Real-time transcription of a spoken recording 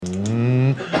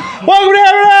Welcome to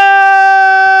Everyone!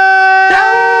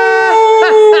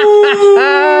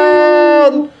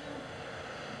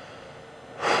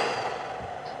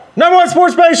 Number one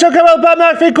sports betting show coming out of Pat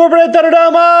McAfee Corporate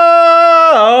Thunderdome.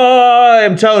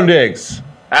 I'm Tone Diggs.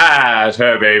 That's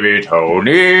her baby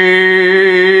Tony.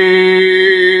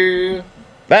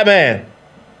 That man.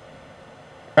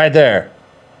 Right there.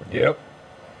 Yep.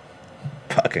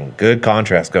 Fucking good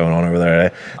contrast going on over there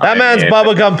today. That man's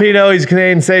Bubba Gumpino. He's a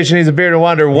Canadian station. He's a bearded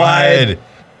wonder. Wide.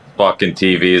 Fucking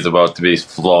TV is about to be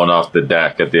flown off the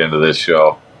deck at the end of this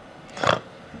show.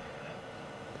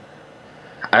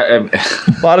 A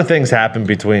lot of things happen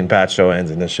between Pat's show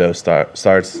ends and this show starts.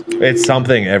 It's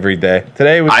something every day.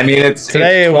 Today was. I mean, it's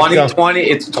 2020.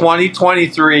 It's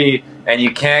 2023, and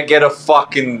you can't get a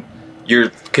fucking your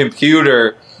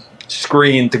computer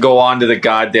screen to go onto the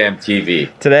goddamn TV.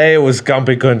 Today it was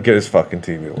Gumpy couldn't get his fucking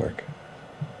TV to work.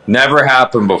 Never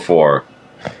happened before.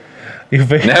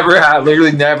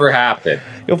 Literally never happened.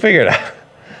 You'll figure it out.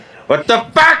 What the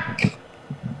fuck?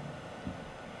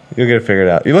 You'll get it figured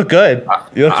out. You look good.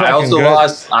 You look I also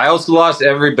lost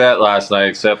every bet last night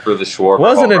except for the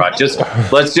Schwarber home run.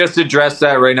 Let's just address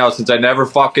that right now since I never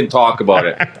fucking talk about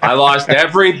it. I lost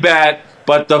every bet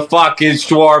but the fucking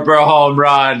Schwarber home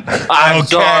run. I'm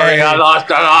sorry, I lost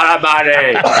a lot of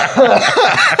money.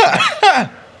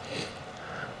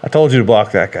 I told you to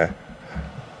block that guy.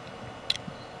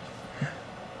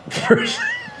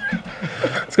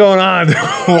 What's going on?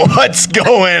 What's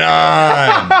going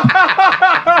on?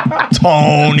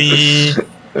 Tony.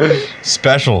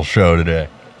 Special show today.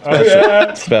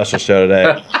 Special show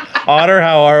today. Otter,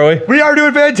 how are we? We are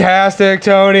doing fantastic,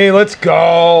 Tony. Let's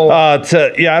go.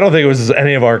 Yeah, I don't think it was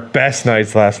any of our best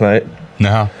nights last night.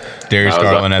 No. Darius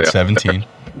Garland at 17.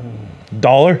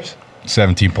 Dollars?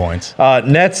 17 points.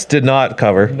 Nets did not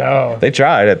cover. No. They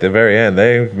tried at the very end.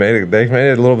 They made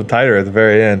it a little bit tighter at the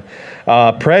very end.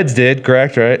 Preds did,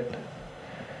 correct, right?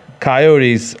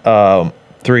 Coyotes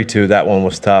 3-2. That one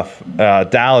was tough.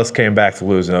 Dallas came back to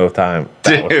lose in overtime.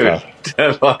 Dude,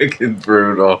 that's fucking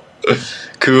brutal.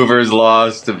 Cougars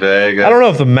lost to Vegas. I don't know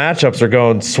if the matchups are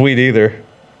going sweet either.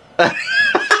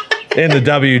 In the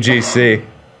WGC.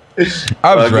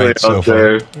 I was right so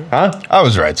far. Huh? I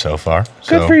was right so far.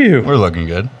 Good for you. We're looking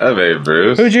good. I made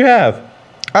Bruce. Who'd you have?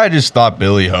 I just thought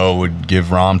Billy Ho would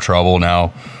give Rom trouble.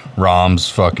 Now Rom's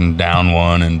fucking down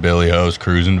one and Billy Ho's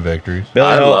cruising to victories.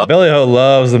 Billy Ho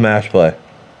loves the match play.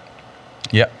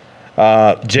 Yep.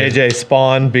 JJ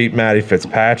Spawn beat Matty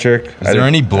Fitzpatrick. Is there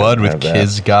any blood with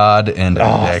Kizgod and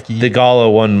Hideki?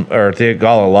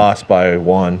 Theegala lost by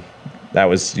 1. That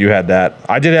was, you had that.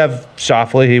 I did have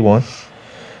Shoffley, he won.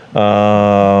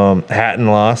 Hatton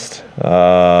lost.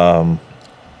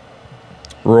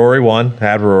 Rory won.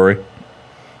 Had Rory.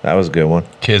 That was a good one.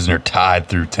 Kisner tied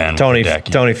through 10. Tony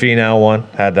Finau won.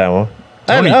 Had that one.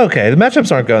 Okay, the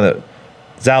matchups aren't going that.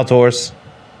 Zalatoris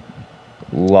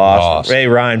lost. Hey,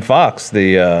 Ryan Fox,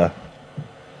 the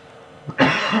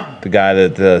guy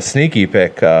that the sneaky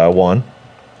pick won.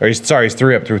 Or he's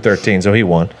 3 up through 13, so he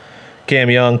won. Cam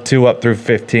Young 2 up through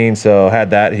 15, so had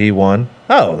that, he won.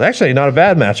 Oh, actually, not a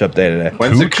bad matchup day today.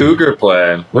 When's the Cougar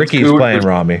playing? Ricky's playing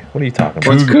Rami. What are you talking about?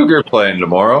 When's Cougar playing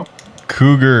tomorrow?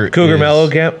 Cougar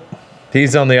Mellencamp.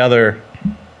 He's on the other.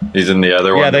 He's in the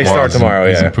other one. Yeah, they start tomorrow.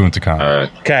 He's in Punta Cana. All right.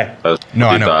 Okay. No,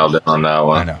 I know. Dialed in on that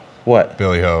one. I know. What?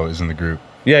 Billy Ho is in the group.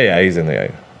 Yeah, he's in the.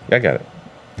 Yeah, I got it.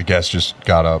 The guest just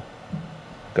got up.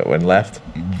 Went left.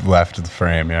 Left of the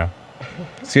frame, yeah.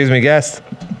 Excuse me, guest.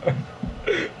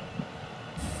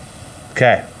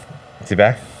 Okay. Is he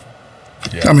back?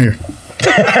 Yeah. Come here.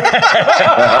 Hell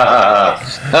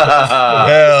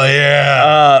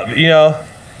yeah.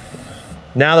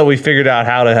 Now that we figured out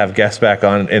how to have guests back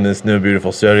on in this new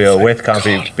beautiful studio with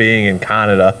Comfy being in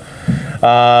Canada,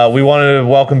 we wanted to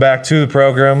welcome back to the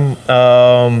program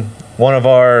one of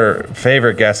our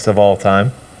favorite guests of all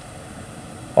time,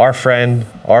 our friend,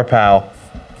 our pal,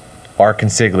 our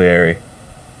consigliere,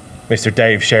 Mr.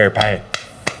 Dave Sharapan.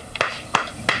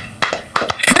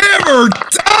 Hammered!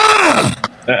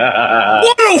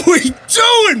 What are we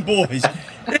doing, boys?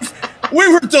 If we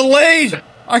were delayed.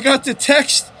 I got the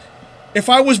text. If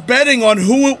I was betting on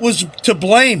who it was to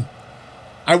blame,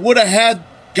 I would have had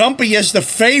Gumpy as the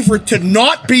favorite to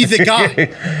not be the guy. It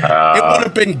would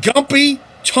have been Gumpy,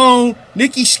 Tone,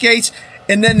 Nicky Skates,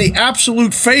 and then the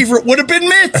absolute favorite would have been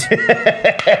Mitt.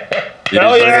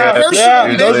 Oh,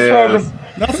 yeah.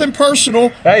 Nothing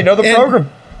personal. Hey, know the program.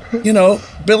 You know,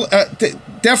 Bill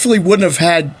definitely wouldn't have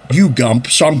had you, Gump.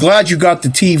 So I'm glad you got the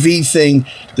TV thing,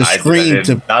 the screen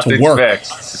to work.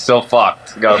 Fixed. It's still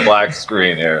fucked. Got a black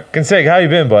screen here. Consig, how you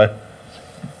been, bud?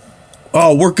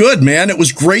 Oh, we're good, man. It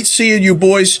was great seeing you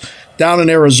boys down in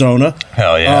Arizona.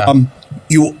 Hell yeah.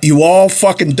 You all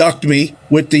fucking ducked me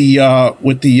with the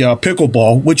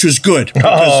pickleball, which was good.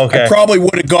 Oh, okay. I probably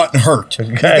would have gotten hurt.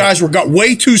 Okay. You guys got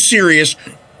way too serious,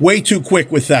 way too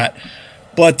quick with that.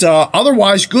 But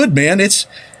otherwise, good, man. It's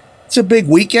a big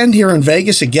weekend here in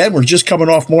Vegas. Again, we're just coming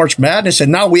off March Madness,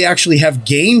 and now we actually have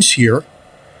games here.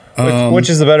 Which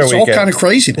is the better weekend? It's all kind of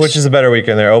craziness. Which is the better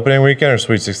weekend there? Opening weekend or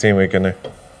Sweet 16 weekend there?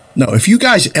 No, if you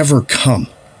guys ever come.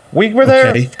 We were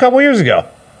there a couple years ago.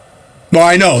 No,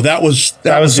 I know. That was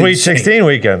Sweet insane. 16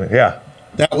 weekend. Yeah.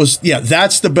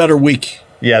 That's the better week.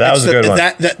 Yeah, that was a good one.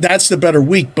 That's the better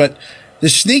week. But the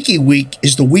sneaky week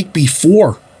is the week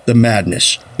before the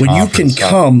madness, when you can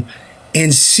come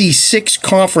and see 6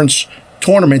 conference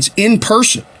tournaments in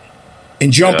person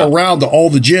and jump around to all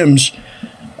the gyms.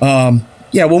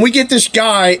 When we get this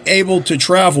guy able to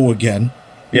travel again,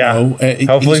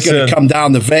 hopefully he's going to come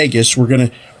down to Vegas. We're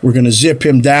gonna zip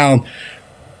him down.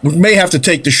 We may have to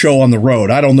take the show on the road.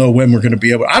 I don't know when we're going to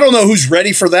be able. I don't know who's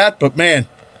ready for that, but man,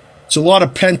 it's a lot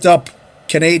of pent up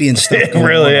Canadian stuff. It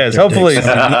really is. Hopefully, you know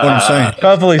what I'm saying.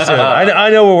 Hopefully soon.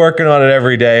 I know we're working on it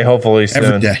every day. Hopefully soon.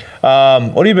 Every day.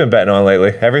 What have you been betting on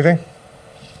lately? Everything?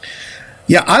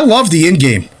 Yeah, I love the in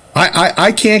game.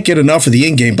 I can't get enough of the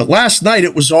in game. But last night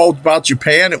it was all about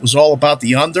Japan. It was all about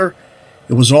the under.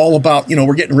 It was all about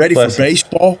we're getting ready for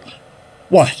baseball.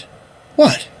 What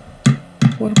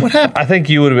happened? I think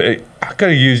you would have. I could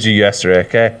have used you yesterday.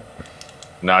 Okay.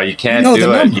 No, you can't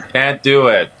do it. You can't do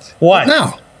it. What?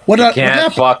 Now? You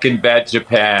can't fucking bet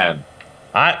Japan.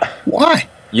 Why?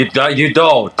 You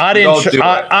don't. I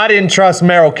didn't trust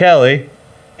Merrill Kelly.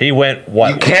 He went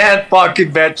what? You can't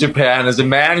fucking bet Japan. As a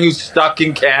man who's stuck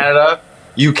in Canada,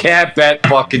 you can't bet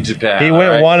fucking Japan. He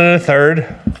went 1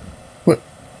 1/3. What?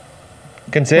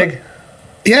 Consig? What?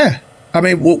 Yeah. I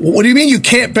mean, what do you mean you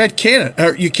can't bet Canada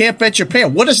or you can't bet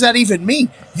Japan? What does that even mean?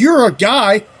 You're a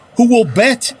guy who will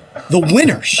bet the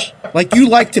winners. Like you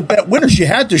like to bet winners. You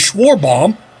had the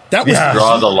Schwarbaum. That was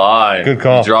draw the line. Good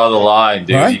call. You draw the line,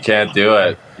 dude. Right? You can't do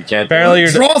it. You can't. Apparently,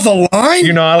 draw the line.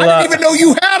 You're not allowed. I didn't even know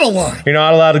you had a line. You're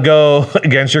not allowed to go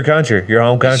against your country, your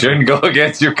home country. You shouldn't go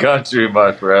against your country,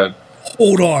 my friend.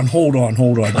 Hold on.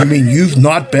 You mean you've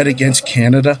not bet against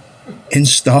Canada and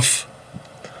stuff?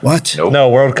 What? Nope. No,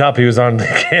 World Cup. He was on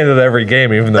Canada every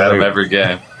game, even though every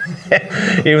game,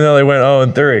 even though they went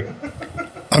 0-3.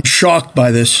 I'm shocked by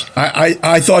this.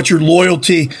 I thought your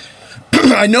loyalty.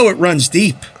 I know it runs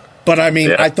deep, but I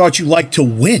mean, I thought you liked to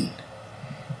win.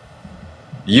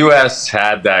 U.S.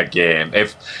 had that game.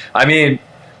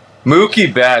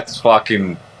 Mookie Betts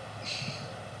fucking.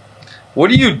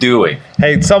 What are you doing?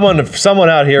 Hey, someone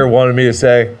out here wanted me to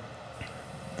say.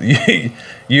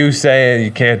 You saying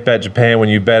you can't bet Japan when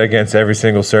you bet against every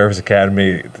single service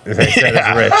academy they said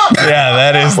is rich. Yeah,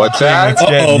 that is what's that? That's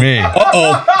getting me.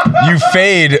 You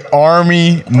fade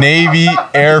Army, Navy,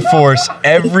 Air Force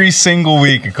every single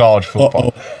week of college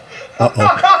football.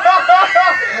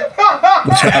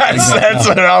 That's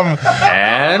what I'm.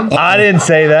 And I didn't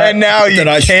say that. And now you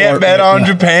can't bet on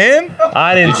Japan?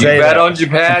 I didn't say bet that. on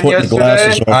Japan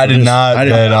yesterday? I did not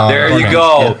bet on. There you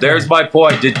go. There's my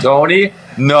point. Did Tony?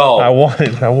 No. I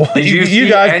wanted. Did you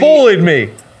guys bullied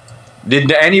me.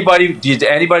 Did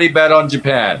anybody bet on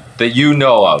Japan that you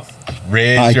know of?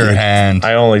 Raise your hand.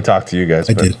 I only talked to you guys.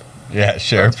 I did. Yeah,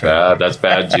 sure. That's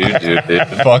bad juju, dude.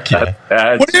 Fuck yeah.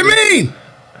 What do you mean?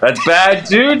 That's bad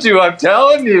juju. I'm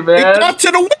telling you, man. It got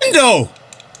to the window.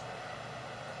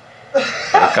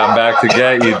 I'll come back to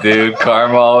get you, dude.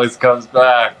 Karma always comes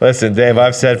back. Listen, Dave,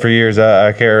 I've said for years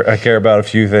I care about a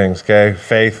few things, okay?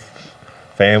 Faith,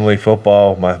 family,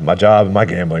 football, my job, and my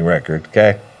gambling record,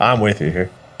 okay? I'm with you here.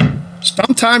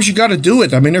 Sometimes you got to do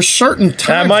it. I mean, there's certain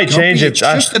times. I might change it. It's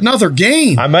just another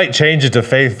game. I might change it to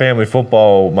faith, family,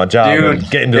 football, my job, and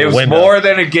get into the window. It was more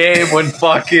than a game when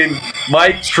fucking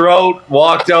Mike Trout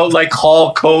walked out like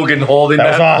Hulk Hogan holding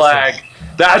that flag.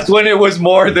 That's when it was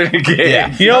more than a game.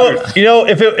 Yeah. You know,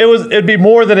 if it'd be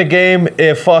more than a game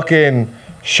if fucking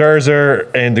Scherzer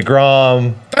and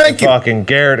DeGrom, fucking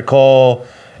Garrett Cole,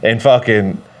 and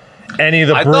fucking any of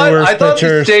the Brewers I thought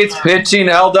pitchers. The States pitching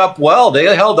held up well. They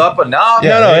held up enough.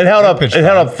 Yeah, no, it held up. It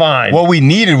held up fine. What we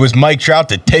needed was Mike Trout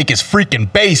to take his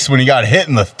freaking base when he got hit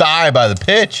in the thigh by the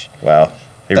pitch. Well,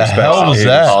 he respects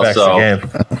the game.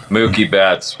 Mookie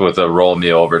Betts with a roll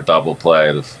me over double play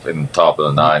in the top of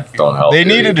the ninth don't help. They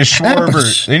needed a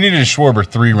Schwarber. They needed a Schwarber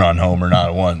 3-run homer,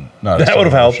 not one. That would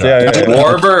have helped. Yeah.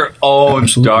 Schwarber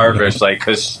owns Darvish like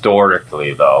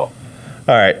historically, though.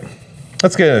 All right,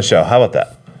 let's get into the show. How about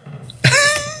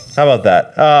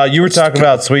that? You were talking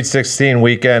about Sweet 16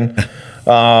 weekend.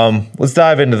 Let's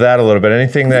dive into that a little bit.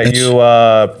 Anything that you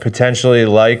potentially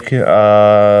like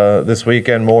this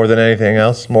weekend more than anything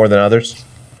else, more than others?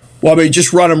 Well, I mean,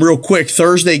 just run them real quick.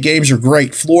 Thursday games are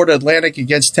great. Florida Atlantic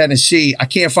against Tennessee. I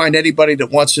can't find anybody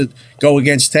that wants to go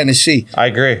against Tennessee. I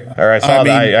agree. All right,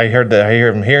 I heard that.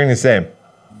 I'm hearing the same.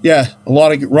 Yeah, a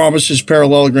lot of Rhombus's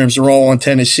parallelograms are all on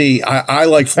Tennessee. I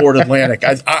like Florida Atlantic.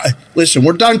 Listen,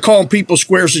 we're done calling people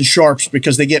squares and sharps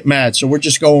because they get mad, so we're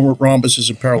just going with rhombuses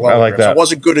and parallelograms. I like that. I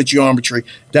wasn't good at geometry.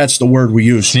 That's the word we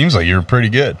use. Seems like you're pretty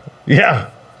good.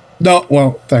 Yeah. No,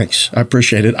 well, thanks. I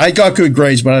appreciate it. I got good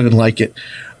grades, but I didn't like it.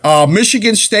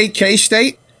 Michigan State,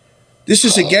 K-State. This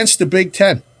is against the Big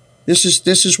Ten. This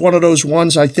is one of those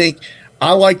ones. I think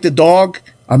I like the dog.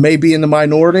 I may be in the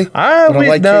minority, but I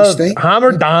like K-State.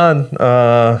 Hammer Don.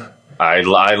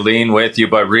 I lean with you,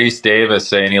 but Reese Davis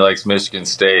saying he likes Michigan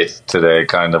State today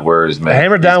kind of worries me.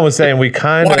 Hammer Don was saying we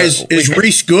kind of. Is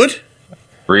Reese good?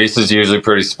 Reese is usually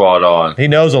pretty spot on. He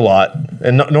knows a lot,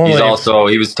 and normally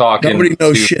he was talking. Nobody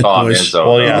knows shit, Tom boys. Izzo.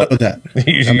 Well, yeah. I know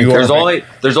that.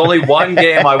 There's only one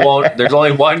game I won't. There's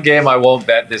only one game I won't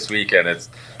bet this weekend. It's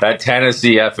that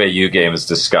Tennessee FAU game. Is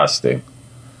disgusting.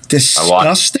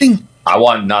 Disgusting. I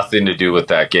want nothing to do with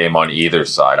that game on either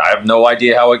side. I have no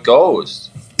idea how it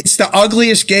goes. It's the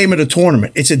ugliest game of the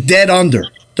tournament. It's a dead under.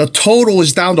 The total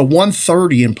is down to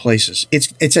 130 in places.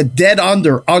 It's a dead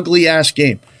under, ugly ass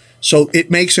game. So it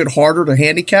makes it harder to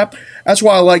handicap. That's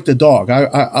why I like the dog.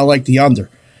 I like the under.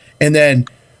 And then,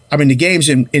 I mean, the games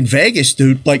in Vegas,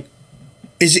 dude, like,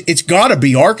 it's got to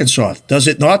be Arkansas. Does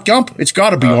it not, Gump? It's got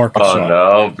to be Arkansas. Oh,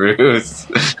 no, Bruce.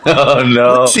 Oh,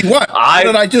 no. See, what? What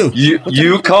did I do?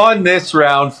 UConn this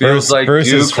round feels like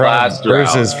Duke last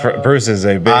round. Bruce is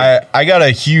a big... I got a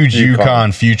huge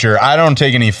UConn future. I don't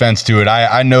take any offense to it.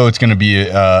 I know it's going to be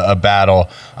a battle.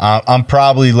 I'm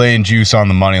probably laying juice on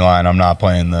the money line. I'm not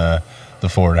playing the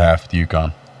 4.5 with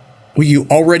UConn. Well, you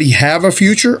already have a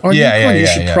future on UConn? You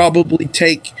should probably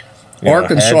take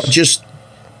Arkansas just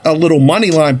a little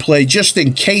money line play just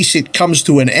in case it comes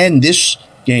to an end this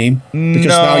game, because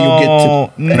now you'll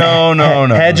get to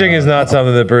no. Hedging is not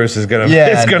something that Bruce is gonna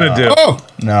do. Oh,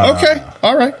 no. Okay,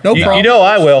 all right, no problem. You know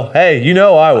I will. Hey, you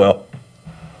know I will.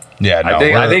 Yeah, no,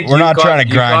 I think we're not trying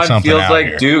to grind something feels out like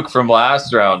here. Duke from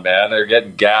last round, man. They're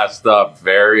getting gassed up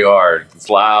very hard. It's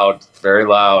loud, very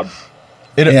loud.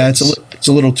 It's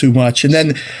a little too much. And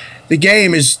then the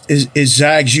game is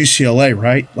Zags UCLA,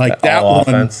 right? Like that all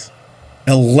one. Offense.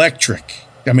 Electric.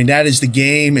 I mean, that is the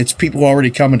game. It's people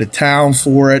already coming to town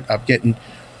for it.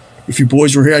 If your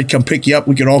boys were here, I'd come pick you up.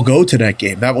 We could all go to that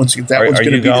game. That one's going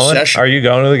to be the session. Are you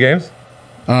going to the games?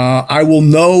 I will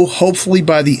know hopefully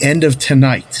by the end of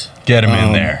tonight. Get him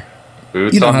in there.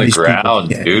 Boots on the ground,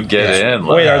 dude. Get in.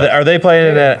 Wait, are they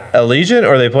playing in Allegiant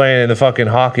or are they playing in the fucking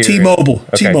hockey? T-Mobile.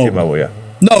 Okay, T-Mobile, yeah.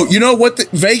 No, you know what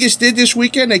Vegas did this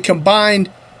weekend? They combined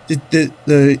the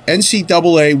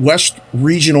NCAA West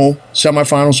Regional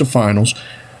semifinals and finals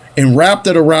and wrapped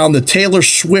it around the Taylor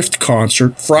Swift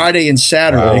concert Friday and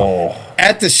Saturday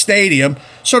at the stadium.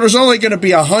 So there's only going to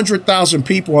be 100,000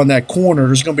 people on that corner.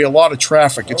 There's going to be a lot of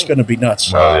traffic. It's going to be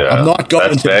nuts. Oh, yeah. I'm not going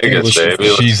That's to Vegas, Taylor Swift.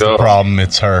 baby. She's the problem.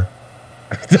 It's her.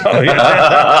 Oh,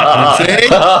 yeah.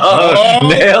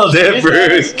 Nailed it,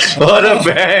 Bruce. What a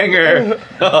banger.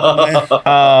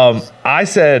 I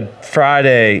said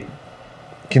Friday,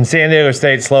 can San Diego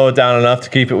State slow it down enough to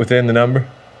keep it within the number?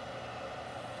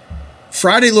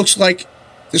 Friday looks like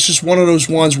this is one of those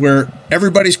ones where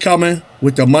everybody's coming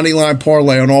with the money line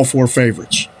parlay on all four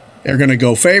favorites. They're going to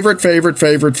go favorite.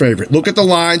 Look at the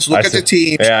lines. Look at the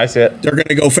teams. Yeah, I see it. They're going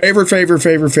to go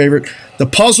favorite. The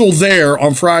puzzle there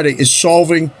on Friday is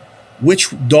solving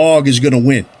which dog is going to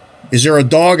win. Is there a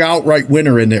dog outright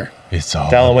winner in there? It's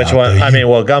all Tell him which one. I mean,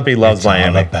 well, Gumpy loves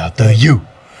Miami. It's all about the you.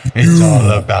 It's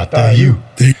all about the you.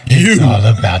 It's all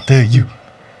about the you.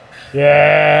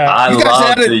 Yeah. I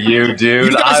love the you,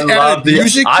 dude. I love the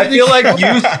music. I feel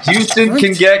like Houston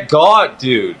can get got,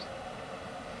 dude.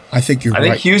 I think you're right. I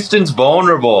think Houston's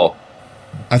vulnerable.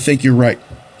 I think you're right.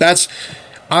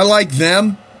 I like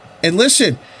them. And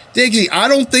listen, Diggsy, I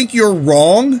don't think you're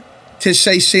wrong to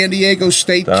say San Diego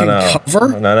State can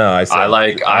cover. No. I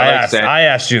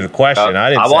asked you the question.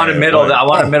 I want to middle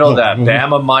that.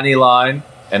 Bama money line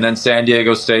and then San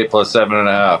Diego State plus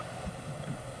 7.5.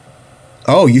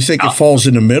 Oh, you think it falls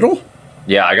in the middle?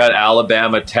 Yeah, I got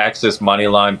Alabama, Texas money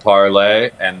line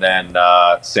parlay, and then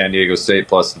San Diego State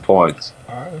plus the points.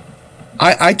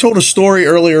 I told a story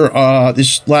earlier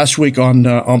this last week on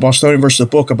Bostonian versus the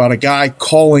Book about a guy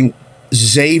calling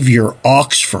Xavier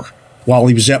Oxford while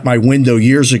he was at my window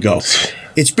years ago.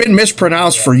 It's been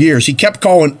mispronounced for years. He kept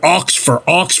calling Oxford.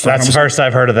 That's the first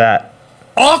I've heard of that.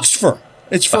 Oxford.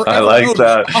 It's forever. I like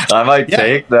that. I might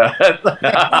take that.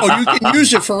 Oh, you can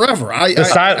use it forever.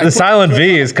 The silent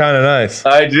V is kind of nice.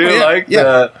 I do like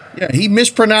that. Yeah, he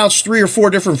mispronounced 3 or 4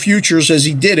 different futures as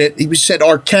he did it. He said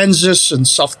Arkansas and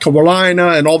South Carolina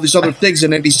and all these other things,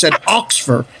 and then he said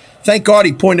Oxford. Thank God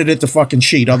he pointed at the fucking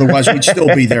sheet. Otherwise, we'd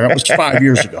still be there. That was 5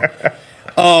 years ago.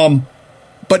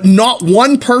 But not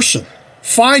one person.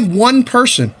 Find one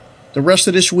person the rest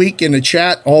of this week in the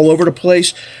chat, all over the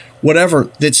place, whatever,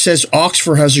 that says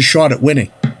Oxford has a shot at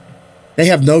winning. They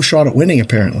have no shot at winning,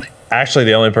 apparently. Actually,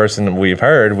 the only person we've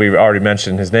already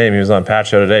mentioned his name. He was on Pat's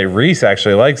show today. Reese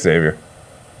actually likes Xavier.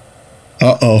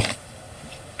 Uh-oh.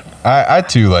 I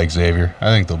too like Xavier.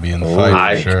 I think they'll be in the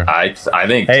fight for sure. I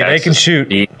think they can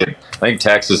shoot. I think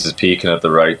Texas is peaking at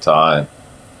the right time.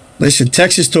 Listen,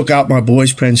 Texas took out my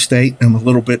boys, Penn State.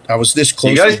 I was this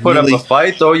close. You guys put up a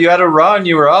fight, though. You had a run.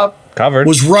 You were up. Covered.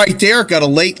 Was right there. Got a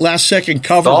late last-second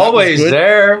cover. It's always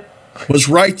there. Was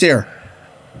right there.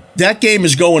 That game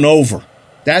is going over.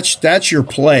 That's your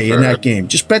play in that game.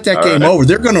 Just bet that game over.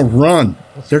 They're going to run.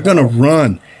 They're going to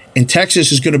run. And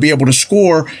Texas is going to be able to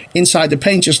score inside the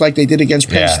paint just like they did against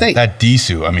Penn State. That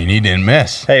Disu, I mean, he didn't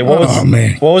miss. Hey, what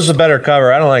was the better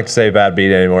cover? I don't like to say bad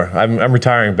beat anymore. I'm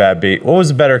retiring bad beat. What was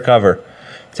the better cover?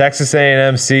 Texas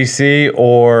A&M CC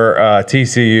or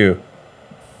TCU?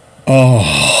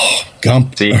 Oh,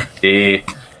 Gump.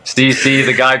 CC,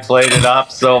 the guy played it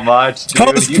up so much.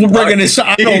 Coach bringing this,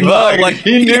 I don't know. Like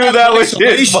he knew that was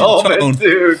his moment,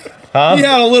 dude. Huh? He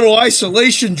had a little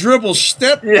isolation dribble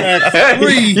step back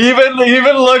 3.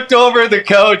 Even looked over at the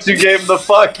coach and gave him the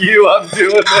 "fuck you, I'm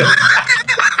doing this."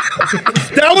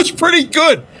 That was pretty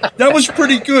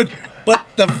good. But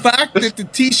the fact that the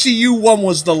TCU one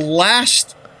was the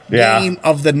last game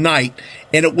of the night,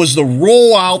 and it was the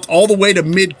rollout all the way to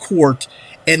midcourt,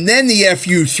 and then the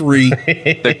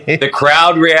FU3. The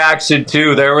crowd reaction,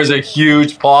 too. There was a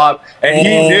huge pop, and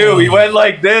he knew. He went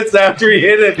like this after he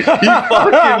hit it. He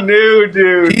fucking knew,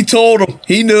 dude. He told him.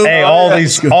 He knew. Hey, all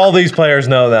these players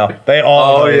know now. They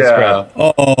all know this crowd.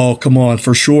 Oh, come on,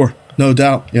 for sure. No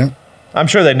doubt, yeah. I'm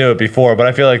sure they knew it before, but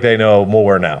I feel like they know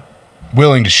more now.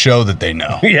 Willing to show that they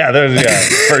know.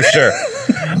 For sure.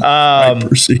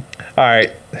 All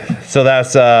right, so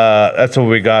that's what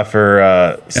we got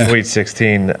for Sweet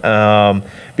 16.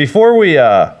 Before we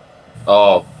what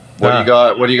do you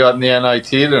got? What do you got in the NIT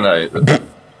tonight?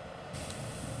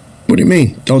 What do you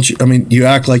mean? Don't you? I mean, you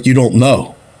act like you don't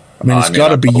know. I mean, it's got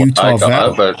to be Utah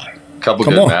Valley. But a couple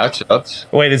good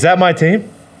matchups. Wait, is that my team?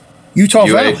 Utah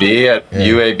Valley.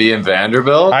 UAB and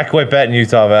Vanderbilt. I quit betting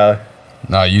Utah Valley.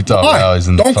 No, Utah Valley's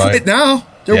in the fight. Don't quit now.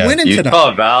 They're winning tonight.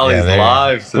 Utah Valley's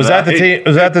live tonight. Was that the team?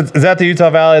 Is that the Utah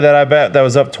Valley that I bet that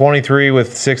was up 23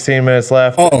 with 16 minutes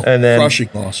left? Oh, and then crushing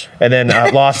loss. And then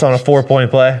lost on a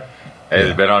 4-point play. Hey,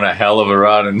 they've been on a hell of a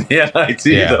run in the NIT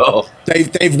though.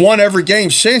 They've won every game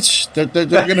since. They're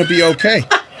going to be okay.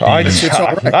 It's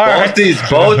all right.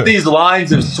 Both these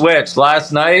lines have switched.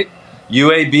 Last night,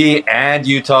 UAB and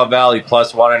Utah Valley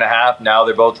plus 1.5. Now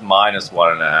they're both minus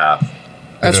 1.5.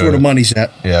 That's where the money's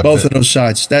at. Yeah, both of those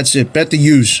sides. That's it. Bet the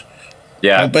U's.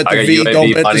 Yeah. Don't bet the V.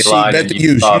 Don't bet the C. Bet the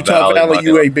U's. Utah Valley,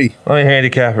 UAB. Let me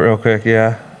handicap it real quick.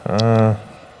 Yeah.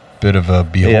 Bit of a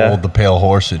behold the pale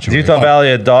horse situation. Is Utah Valley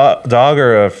a dog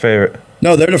or a favorite?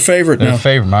 No, they're the favorite now. They're the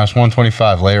favorite. Minus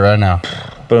 125. Lay it right now.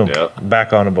 Boom. Yep.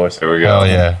 Back on the boys. Here we go. Oh,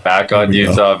 yeah. Back on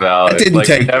Utah Valley. That didn't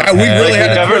take. We really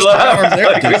had to push the arm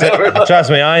there. Trust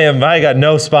me, I got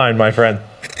no spine, my friend.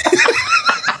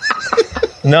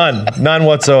 None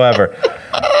whatsoever.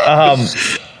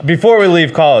 Before we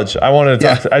leave college, I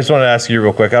just wanted to ask you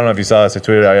real quick. I don't know if you saw this. I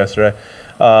tweeted out yesterday.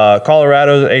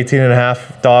 Colorado's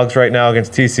 18.5 dogs right now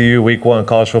against TCU week 1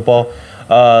 college football.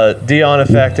 DAHN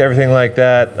effect, everything like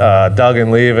that.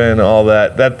 Duggan leaving, all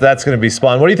that. That's going to be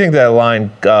spun. What do you think that line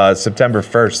September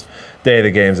 1st, day of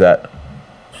the game's at?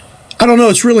 I don't know.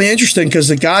 It's really interesting because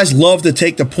the guys love to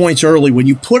take the points early. When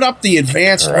you put up the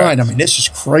advanced line, I mean, this is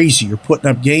crazy. You're putting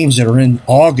up games that are in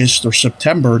August or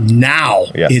September now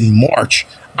in March.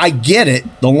 I get it.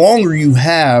 The longer you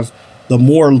have, the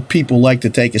more people like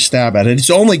to take a stab at it. It's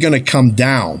only going to come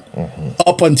down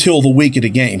up until the week of the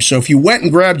game. So if you went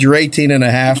and grabbed your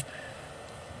 18.5,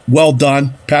 well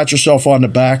done. Pat yourself on the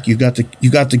back. You got the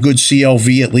good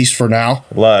CLV, at least for now.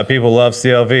 People love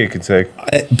CLV, you can say.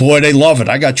 Boy, they love it.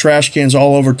 I got trash cans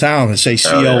all over town that say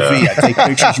CLV. I take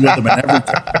pictures with them and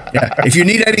everything. Yeah. If you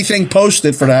need anything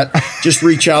posted for that, just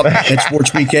reach out at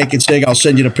Sportsbook Consigliere. I'll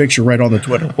send you the picture right on the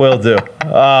Twitter. Will do.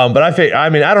 But I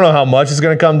don't know how much it's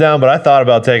going to come down, but I thought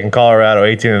about taking Colorado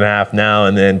 18.5 now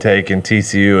and then taking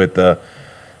TCU at the.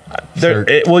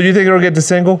 Well, you think it'll get to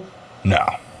single? No.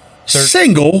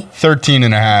 Single.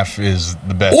 13.5 is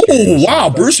the best. Oh, wow,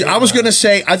 Bruce. I was going to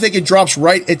say, I think it drops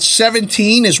right at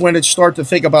 17 is when it start to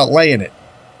think about laying it,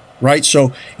 right?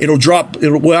 So it'll drop.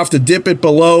 We'll have to dip it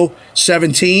below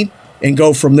 17 and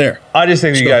go from there. I just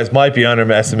think you guys might be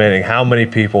underestimating how many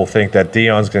people think that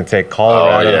Dion's going to take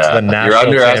Colorado to the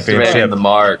national championship. The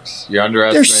marks. You're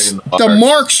underestimating the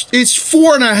marks. It's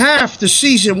 4.5 the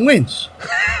season wins.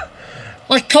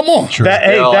 Like, come on.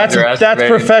 That's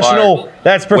professional.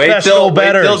 That's professional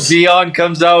bettors. Wait till Dion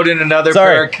comes out in another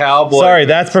pair of Cowboys. Sorry,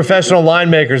 that's professional line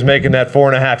makers making that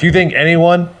 4.5. You think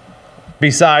anyone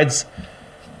besides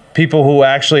people who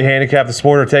actually handicap the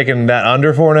sport are taking that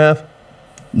under 4.5?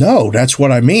 No, that's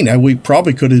what I mean. We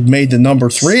probably could have made the number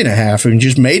 3.5 and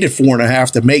just made it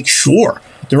 4.5 to make sure.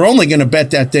 They're only going to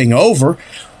bet that thing over.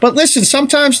 But listen,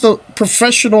 sometimes the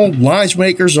professional lines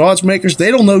makers, odds makers,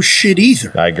 they don't know shit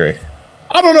either. I agree.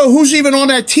 I don't know who's even on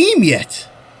that team yet.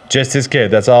 Just his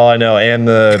kid. That's all I know. And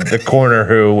the corner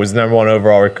who was number 1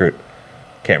 overall recruit.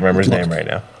 Can't remember his name right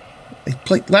now. They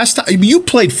played last time. You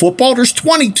played football. There's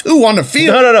 22 on the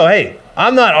field. No. Hey,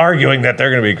 I'm not arguing that they're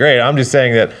going to be great. I'm just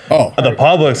saying that the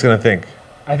public's going to think.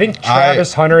 I think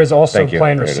Travis Hunter is also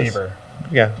playing receiver.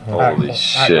 Yeah. Holy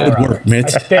shit. Good work,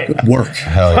 Mitch. Good work.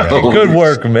 Hell yeah. Good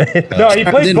work, man. No, he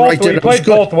played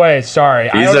both ways. Sorry.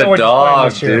 He's I don't know a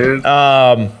dog, dude.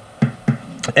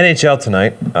 NHL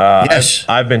tonight. Yes.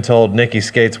 I've been told Nikki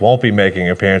Skates won't be making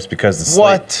an appearance because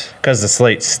the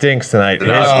slate stinks tonight.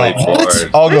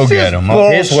 I'll go get him.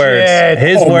 His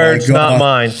words, not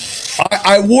mine.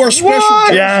 I wore special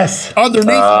underneath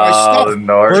my stuff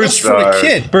just for the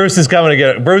kid. Bruce is coming to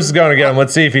get it. Bruce is going to get him.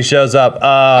 Let's see if he shows up.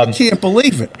 I can't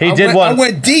believe it. I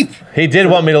went deep. He did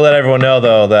want me to let everyone know,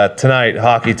 though, that tonight,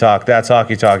 Hockey Talk, that's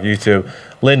Hockey Talk YouTube,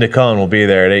 Linda Cohn will be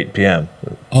there at 8 p.m.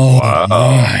 Oh,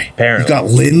 my. Apparently. You got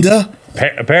Linda?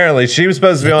 Apparently. She was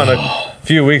supposed to be on a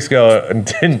few weeks ago and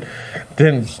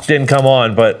didn't come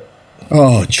on, but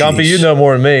Gumpy, you know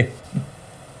more than me.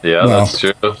 Yeah, that's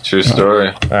true. True story.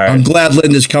 All right. I'm glad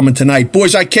Linda's coming tonight.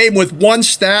 Boys, I came with one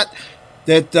stat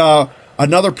that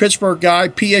another Pittsburgh guy,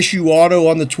 PSU Auto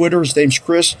on the Twitter, his name's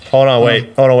Chris. Hold on,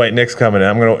 wait. Nick's coming in.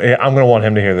 I'm gonna want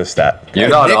him to hear this stat. You're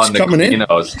not Nick's on the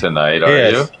Casinos tonight, are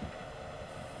you?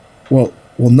 Well,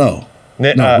 no.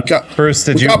 Bruce,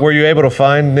 were you able to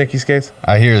find Nikki Skates?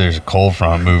 I hear there's a cold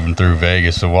front moving through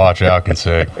Vegas, so watch out, can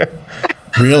say.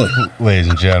 Really? Ladies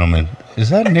and gentlemen, is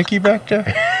that Nikki back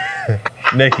there?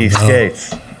 Nikki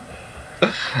Skates.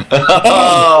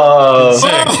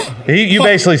 You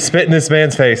basically spit in this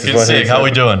man's face. Good sick. How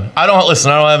we doing? I don't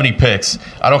have any picks.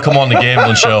 I don't come on the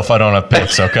gambling show if I don't have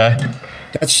picks. Okay.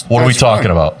 What are we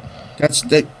talking about?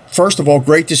 First of all,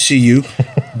 great to see you.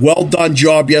 Well done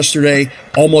job yesterday.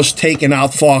 Almost taking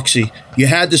out Foxy. You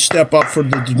had to step up for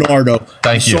the DiNardo.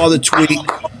 Thank you. Saw the tweet.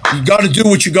 You got to do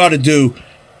what you got to do.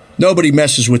 Nobody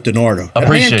messes with DiNardo. That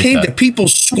man came to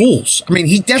people's schools. I mean,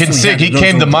 he definitely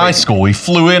came to my school. He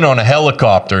flew in on a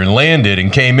helicopter and landed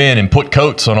and came in and put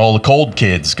coats on all the cold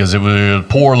kids because it was a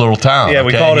poor little town. Yeah,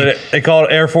 they called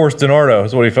it Air Force DiNardo.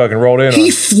 Is what he fucking rolled in.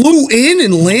 He flew in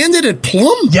and landed at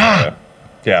Plum? Yeah,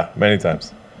 many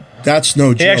times. That's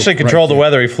no joke. He actually controlled the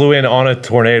weather. He flew in on a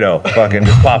tornado. Fucking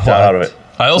just popped out of it.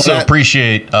 I also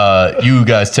appreciate you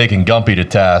guys taking Gumpy to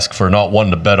task for not wanting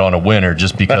to bet on a winner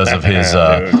just because of his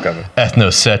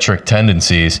ethnocentric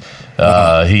tendencies.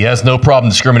 He has no problem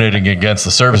discriminating against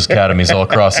the service academies all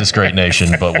across this great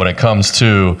nation, but when it comes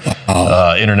to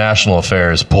international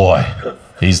affairs, boy,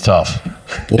 he's tough.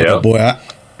 Boy.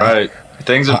 Right.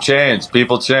 Things have changed.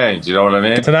 People change. You know what I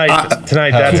mean? Tonight,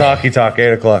 that's Hockey Talk,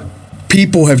 8 o'clock.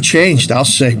 People have changed. I'll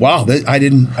say, wow, I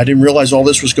didn't realize all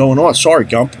this was going on. Sorry,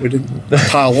 Gump. We didn't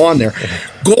pile on there.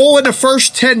 Goal in the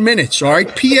first 10 minutes, all right?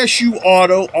 PSU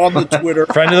Auto on the Twitter.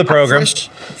 Friend of the program.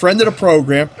 Friend of the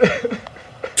program.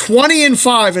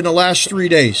 20-5 in the last 3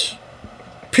 days.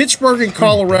 Pittsburgh and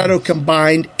Colorado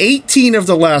combined 18 of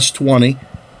the last 20.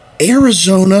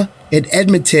 Arizona and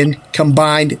Edmonton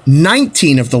combined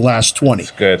 19 of the last 20.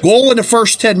 That's good. Goal in the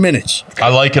first 10 minutes. I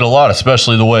like it a lot,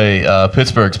 especially the way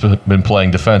Pittsburgh's been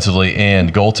playing defensively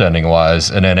and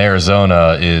goaltending-wise, and then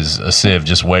Arizona is a sieve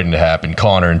just waiting to happen.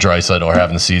 Connor and Draisaitl are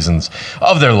having the seasons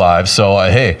of their lives. So,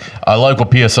 hey, I like what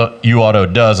PSU Auto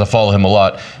does. I follow him a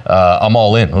lot. I'm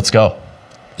all in. Let's go.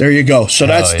 There you go. So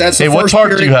that's the Hey, what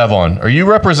part do you have on? Are you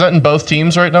representing both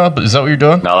teams right now? Is that what you're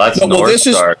doing? No, that's this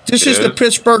is the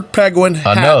Pittsburgh Penguin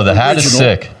hat. I know. The hat is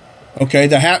sick. Okay,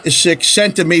 the hat is sick.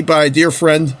 Sent to me by a dear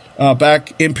friend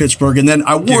back in Pittsburgh. And then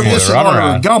I wore this in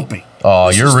honor of Gumpy. Oh,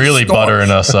 you're really buttering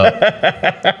us up.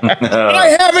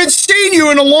 I haven't seen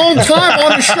you in a long time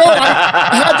on the show. I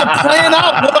had to plan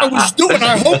out what I was doing.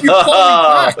 I hope you call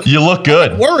me back. You look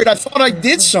good. I'm worried. I thought I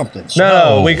did something. So.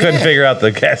 No, we couldn't figure out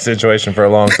the gas situation for a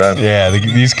long time. Yeah,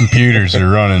 these computers are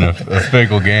running a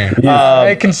fickle game.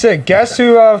 Hey, guess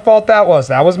who fault that was?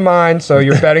 That was mine. So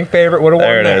your betting favorite would have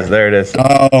won. There it is.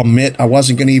 Oh, Mitt, I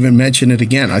wasn't going to even mention it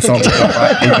again. I thought.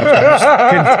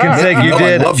 Consig, you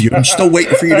did. I love you. I'm still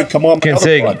waiting for you to come on.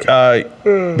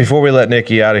 Consig, before we let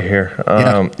Nikki out of here,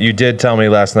 you did tell me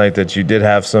last night that you did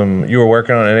have you were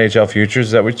working on NHL futures.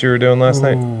 Is that what you were doing last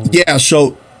night? Yeah,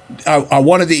 so I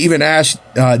wanted to even ask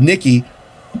Nikki.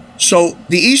 So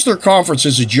the Eastern Conference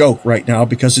is a joke right now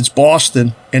because it's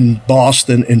Boston and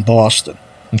Boston and Boston.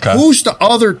 Okay. Who's the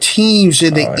other teams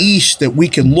in the East that we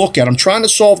can look at? I'm trying to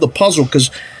solve the puzzle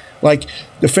because, like,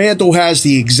 the FanDuel has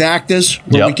the exactas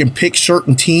where we can pick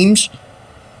certain teams.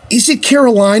 Is it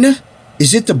Carolina?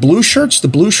 Is it the Blue Shirts? The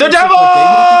Blue Shirts? The Devils!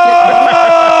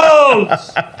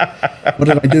 What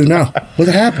did I do now? What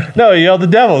happened? No, you yelled the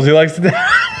Devils. He likes the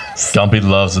Devils. Gumpy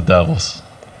loves the Devils.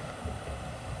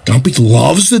 Gumpy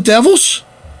loves the Devils?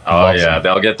 Oh, yeah.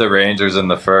 They'll get the Rangers in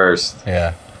the first.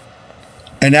 Yeah.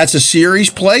 And that's a series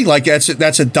play? Like, that's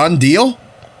a done deal?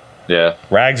 Yeah.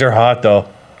 Rags are hot, though.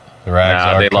 The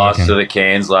Rags They cooking. lost to the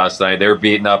Canes last night. They were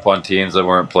beating up on teams that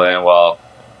weren't playing well.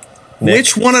 Nick.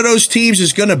 Which one of those teams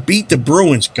is going to beat the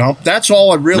Bruins, Gump? That's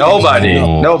all I really Nobody. need to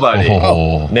know. Nobody.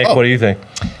 Nick, what do you think?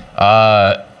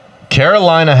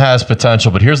 Carolina has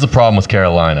potential, but here's the problem with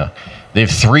Carolina. They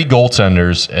have 3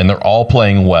 goaltenders, and they're all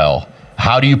playing well.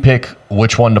 How do you pick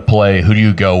which one to play? Who do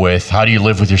you go with? How do you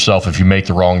live with yourself if you make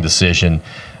the wrong decision?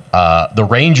 The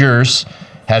Rangers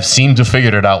have seemed to have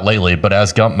figured it out lately, but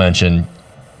as Gump mentioned,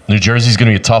 New Jersey's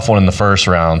going to be a tough one in the first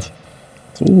round.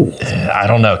 Ooh. I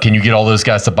don't know. Can you get all those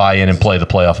guys to buy in and play the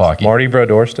playoff hockey? Marty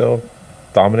Brodeur still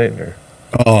dominating? Or?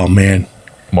 Oh, man.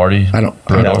 Marty? I don't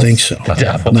think so. I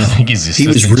think he's the He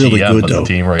was really GM good, of though. the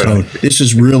team right Code. This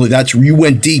is really, you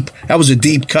went deep. That was a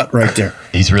deep cut right there.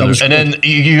 He's really, and then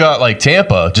you got like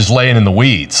Tampa just laying in the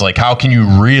weeds. Like, how can you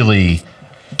really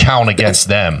count against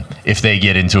them if they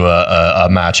get into a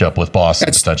matchup with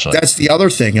Boston potentially? That's the other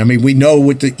thing. I mean, we know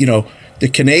with the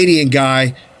Canadian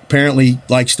guy apparently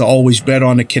likes to always bet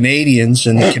on the Canadians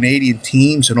and the Canadian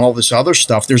teams and all this other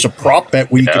stuff. There's a prop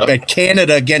bet where you can bet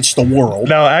Canada against the world.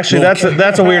 No, actually,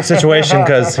 that's a weird situation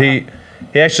because he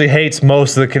actually hates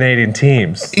most of the Canadian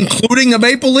teams, including the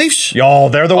Maple Leafs. Y'all,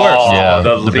 they're the worst. Oh, Yeah,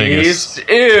 the Leafs. Leafs.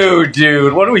 Ew,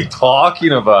 dude. What are we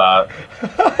talking about?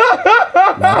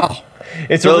 Wow.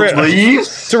 It's The a real Leafs?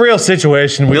 It's a real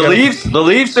situation. The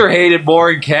Leafs are hated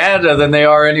more in Canada than they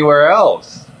are anywhere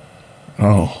else.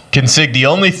 Oh. Consig, the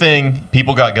only thing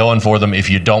people got going for them if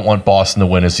you don't want Boston to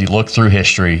win is you look through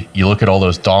history, you look at all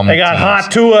those dominant They got teams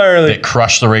hot too early. that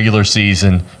crushed the regular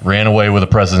season, ran away with a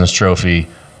President's Trophy,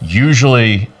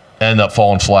 usually end up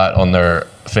falling flat on their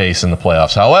face in the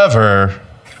playoffs. However,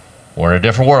 we're in a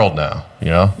different world now.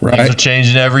 Right. Things are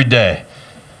changing every day.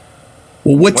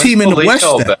 Well, what team in the West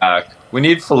then? back? We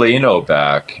need Foligno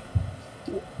back.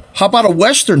 How about a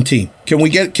Western team? Can we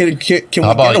get a West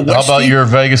How about team? your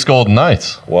Vegas Golden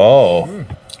Knights? Whoa.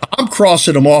 I'm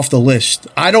crossing them off the list.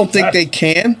 I don't think they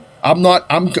can. I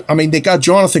mean, they got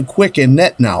Jonathan Quick in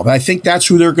net now. I think that's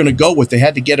who they're going to go with. They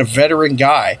had to get a veteran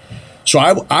guy. So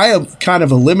I have kind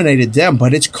of eliminated them,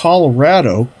 but it's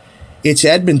Colorado, it's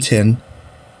Edmonton,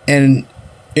 and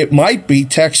it might be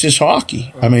Texas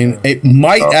hockey. I mean, it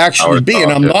might actually be,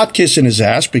 and I'm not kissing his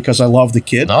ass because I love the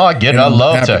kid. No, I get it. I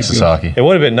love Texas hockey. It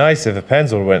would have been nice if the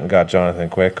Pens would have went and got Jonathan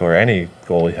Quick or any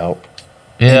goalie help.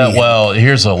 Yeah, well,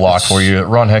 here's a lock for you.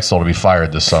 Ron Hextall to be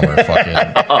fired this summer. Fucking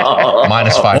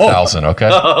minus 5,000, okay?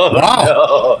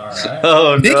 Wow.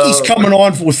 Oh, Nikki's coming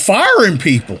on with firing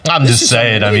people. I'm just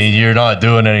saying, I mean, you're not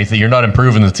doing anything. You're not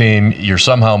improving the team. You're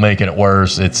somehow making it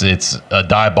worse. It's a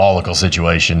diabolical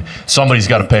situation. Somebody's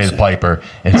got to pay the piper,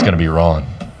 and it's going to be Ron.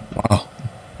 Wow.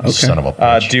 Okay. Son of a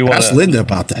bitch. Do you want Ask Linda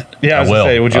about that. Yeah, I was going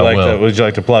to say, would you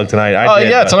like to plug tonight?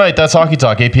 Tonight. That's Hockey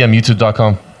Talk. 8 p.m.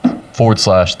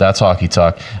 YouTube.com/That's Hockey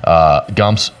Talk.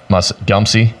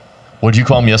 Gumpsy. What'd you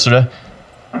call him yesterday?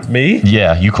 Me?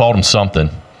 Yeah, you called him something.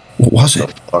 What was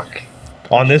it? Fuck.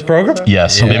 On this program?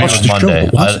 Yes, maybe it was Monday.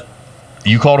 What was it?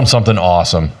 You called him something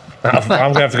awesome. I'm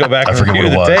going to have to go back I and forget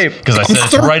review what it the was tape. because I said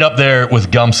it's right up there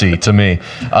with Gumpsy to me.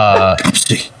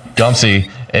 Gumpsy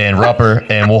and Rupper,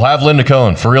 and we'll have Linda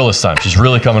Cohen for real this time. She's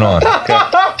really coming on.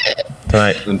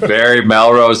 Tonight. And Barry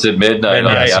Melrose at midnight.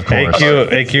 Yes, of course.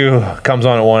 AQ comes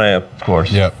on at 1 a.m. Of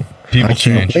course. Yep. People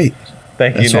change. Wait,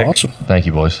 Thank you, that's Nick. awesome. Thank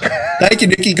you, boys. Thank you,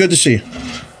 Nikki. Good to see you.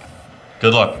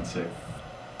 Good luck.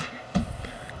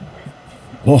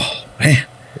 Oh, Man,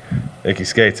 Nicky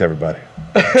Skates, everybody.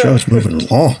 Joe's moving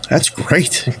along. That's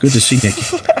great. Good to see Nicky.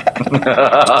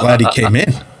 Glad he came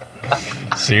in.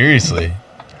 Seriously.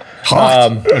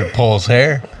 Hot. Pull his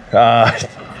hair.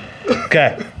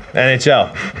 Okay,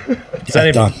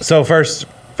 NHL. So first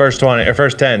 20 or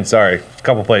first 10. Sorry, a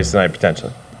couple plays tonight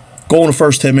potentially. Goal in the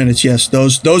first 10 minutes, yes.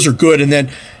 Those are good. And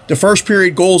then the first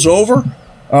period goal's over.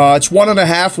 It's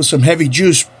 1.5 with some heavy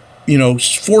juice.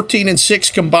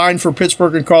 14-6 combined for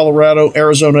Pittsburgh and Colorado.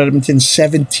 Arizona, Edmonton,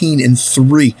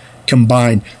 17-3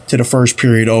 combined to the first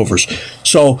period overs.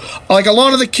 So, like a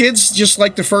lot of the kids, just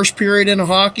like the first period in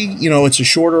hockey, it's a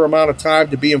shorter amount of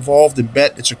time to be involved and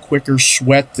bet. It's a quicker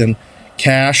sweat than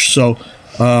cash. So,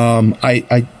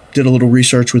 I did a little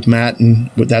research with Matt,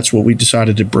 and that's what we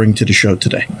decided to bring to the show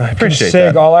today. I appreciate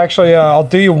Sig, that. I'll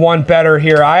do you one better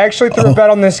here. I actually threw a bet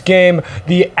on this game,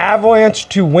 the Avalanche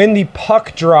to win the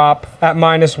puck drop at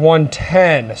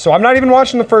 -110. So I'm not even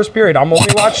watching the first period. I'm only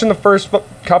watching the first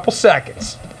couple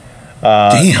seconds.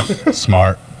 Damn.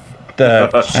 Smart. The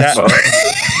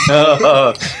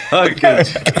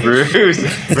Bruce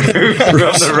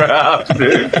from the raft,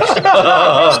 dude.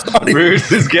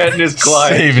 Bruce is getting his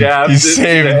client jabbed. He's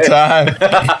saving time.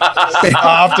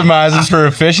 Optimizes for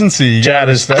efficiency. Chad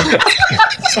is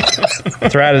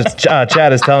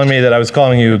telling me that I was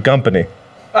calling you Gumpany.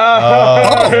 That's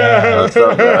not bad.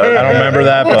 I don't remember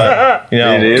that, but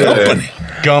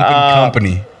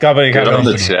Company. Company. Get on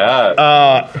the chat.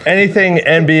 Anything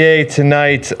NBA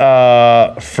tonight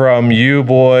from you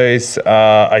boys?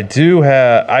 I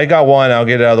got one. I'll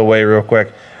get it out of the way real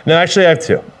quick. No, actually, I have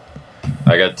two.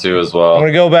 I got two as well. I'm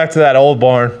gonna go back to that old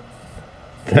barn.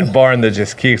 That barn that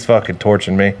just keeps fucking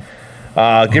torching me.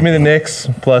 Give me the Knicks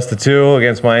plus the 2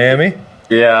 against Miami.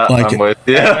 Yeah, Like I'm it. with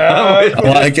you. I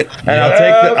like it. And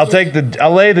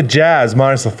I'll lay the Jazz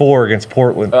minus the 4 against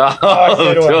Portland.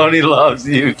 Oh, Tony loves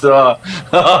Utah.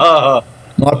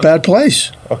 Not bad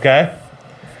place. Okay.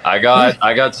 I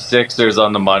got Sixers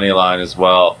on the money line as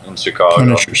well in Chicago.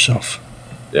 Punish yourself.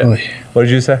 Yeah. Boy. What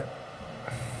did you say?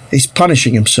 He's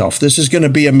punishing himself. This is going to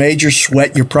be a major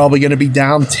sweat. You're probably going to be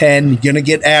down 10. You're going to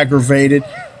get aggravated.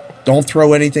 Don't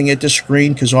throw anything at the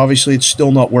screen because obviously it's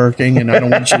still not working, and I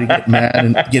don't want you to get mad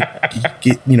and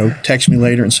get text me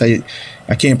later and say,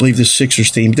 I can't believe this Sixers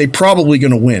team. They're probably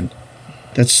going to win.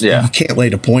 You can't lay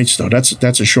the points though.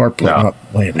 That's a sharp play. No, not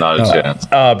laying not it. a chance.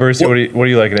 Bruce, what do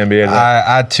you like in NBA tonight?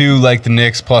 I too like the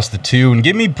Knicks plus the 2, and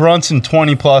give me Brunson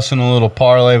 20 plus and a little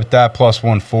parlay with that plus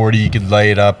 140. You could lay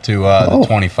it up to the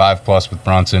 25 plus with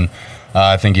Brunson.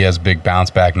 I think he has a big bounce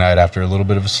back night after a little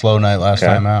bit of a slow night last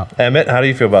time out. Emmett, how do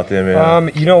you feel about the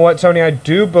NBA? You know what, Tony? I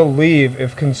do believe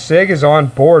if Consig is on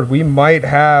board, we might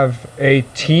have a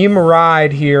team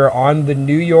ride here on the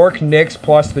New York Knicks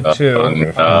plus the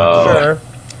 2. Sure.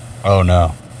 Oh,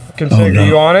 no. Consig, are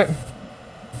you on it?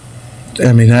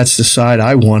 I mean, that's the side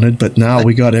I wanted, but now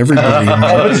we got everybody on.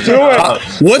 Let's do it.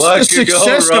 What's What the could go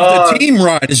success of wrong? the team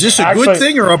ride? Is this a Actually, good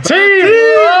thing or a bad team thing?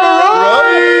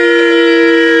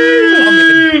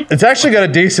 It's actually got a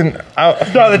decent.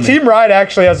 No, the team ride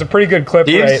actually has a pretty good clip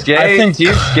Team rate.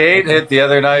 Skate hit the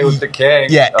other night with the King.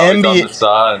 Yeah, He's on the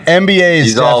Suns. NBA is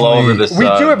He's all over the We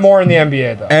Suns. do it more in the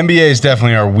NBA though. NBA is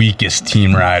definitely our weakest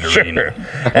team ride arena.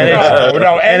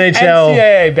 No, NHL.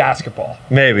 NCAA basketball.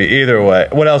 Maybe either way.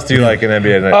 What else do you like in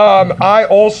NBA tonight? I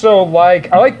also like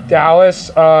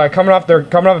Dallas coming off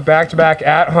a back-to-back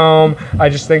at home. I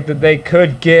just think that they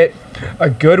could get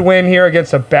a good win here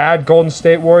against a bad Golden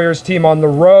State Warriors team on the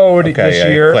road this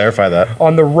year. Clarify that.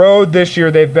 On the road this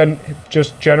year, they've been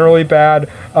just generally bad.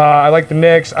 I like the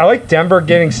Knicks. I like Denver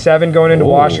getting 7 going into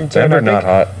Washington. Denver not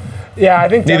hot. Yeah, I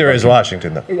think Neither Denver is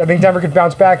Washington, though. I think Denver could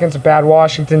bounce back against a bad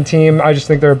Washington team. I just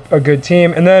think they're a good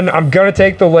team. And then I'm going to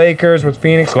take the Lakers with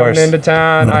Phoenix coming into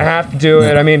town. I have to do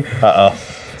it. I mean,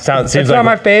 Seems it's like not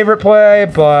my favorite play,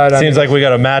 but seems like we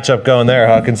got a matchup going there,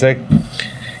 huh, Consig?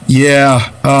 Yeah.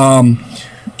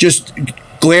 Just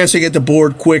glancing at the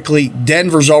board quickly,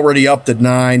 Denver's already up to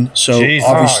 9. So Jeez.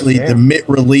 obviously the MIT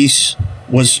release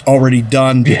was already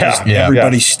done because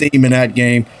everybody's steaming that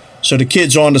game. So the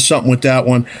kid's on to something with that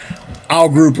one. I'll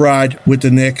group ride with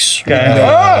the Knicks.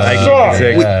 Thank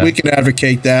you, We can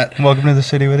advocate that. Welcome to the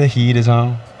city where the heat is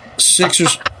on.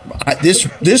 Sixers.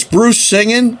 This Bruce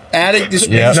singing, adding this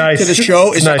music to the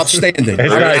show is outstanding.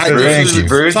 It's nice.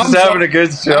 Bruce is having a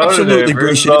good show Absolutely, today.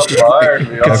 Bruce. Bruce is on fire.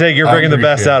 Consig, you're bringing the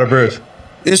best out of Bruce.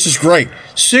 This is great.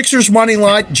 Sixers money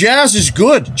line. Jazz is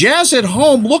good. Jazz at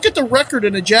home. Look at the record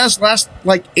in the Jazz last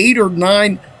 8 or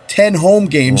 9, 10 home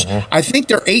games. I think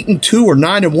they're 8-2 or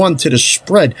 9-1 to the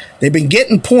spread. They've been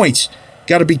getting points.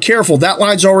 Got to be careful. That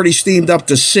line's already steamed up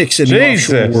to 6 in the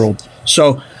offshore world.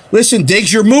 So Listen,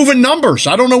 Diggs, you're moving numbers.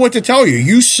 I don't know what to tell you.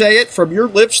 You say it from your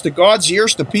lips to God's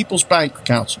ears to people's bank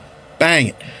accounts. Bang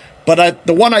it. But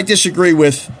the one I disagree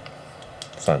with,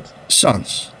 Suns.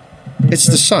 It's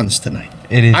the Suns tonight.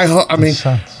 It is. I mean,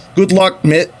 Suns. Good luck,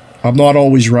 Mitt. I'm not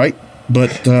always right,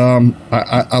 but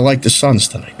I like the Suns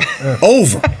tonight.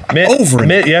 Over.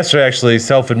 Mitt yesterday actually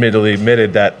self-admittedly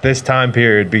admitted that this time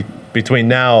period between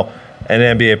now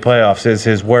and NBA playoffs is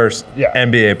his worst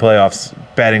NBA playoffs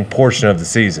betting portion of the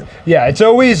season. Yeah, it's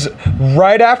always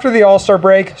right after the All-Star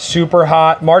break, super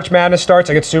hot. March Madness starts,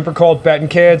 I get super cold betting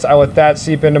kids. I let that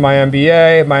seep into my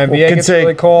NBA. My NBA gets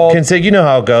really cold. Consig, you know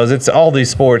how it goes. It's all these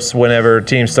sports, whenever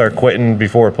teams start quitting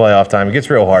before playoff time, it gets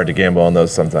real hard to gamble on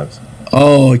those sometimes.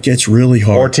 Oh, it gets really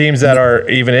hard. Or teams that are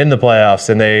even in the playoffs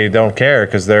and they don't care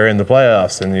because they're in the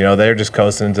playoffs and they're just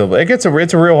coasting until it's a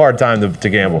real hard time to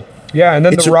gamble. Yeah, and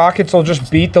then the Rockets will just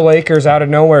beat the Lakers out of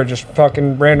nowhere, just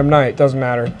fucking random night. Doesn't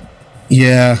matter.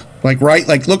 Yeah,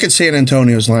 look at San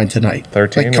Antonio's line tonight.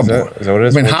 13, come on. Is that what it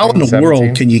is? I mean, 14, how in the 17?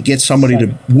 world can you get somebody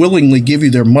to willingly give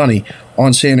you their money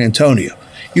on San Antonio?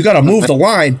 You got to move the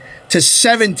line to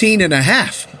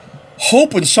 17.5,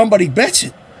 hoping somebody bets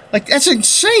it. Like, that's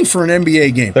insane for an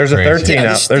NBA game. There's a 13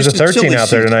 out. There's a 13 out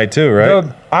there tonight too, right?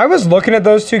 I was looking at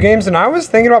those two games, and I was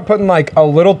thinking about putting like a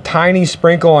little tiny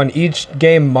sprinkle on each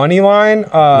game money line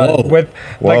with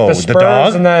like the Spurs,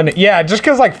 dog? and then just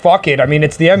because like fuck it. I mean,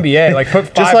 it's the NBA. Like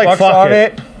put $5 like fuck on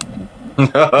it. it.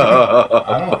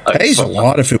 Pays a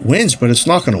lot if it wins, but it's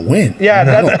not going to win. Yeah,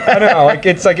 I don't know. Like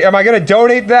it's like, am I going to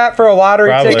donate that for a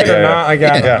lottery ticket or not? Like,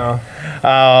 I don't know.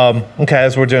 Okay,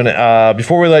 as we're doing it.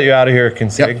 Before we let you out of here,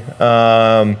 Consig,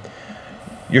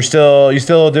 you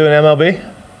still doing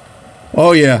MLB?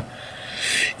 Oh yeah,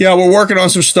 we're working on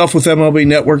some stuff with MLB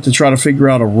Network to try to figure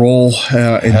out a role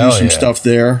and do some stuff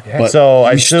there. Yeah. But so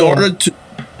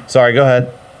Sorry, go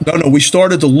ahead. No, we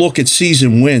started to look at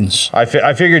season wins. I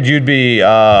figured you'd be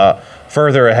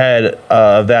further ahead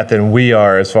of that than we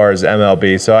are as far as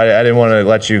MLB, so I didn't want to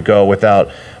let you go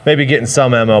without maybe getting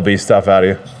some MLB stuff out of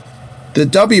you. The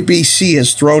WBC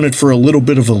has thrown it for a little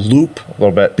bit of a loop. A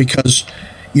little bit. Because,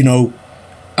 the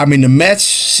Mets'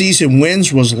 season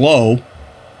wins was low.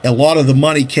 A lot of the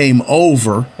money came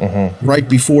over right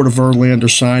before the Verlander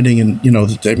signing. And,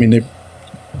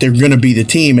 they're going to be the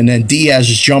team. And then Diaz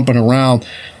is jumping around.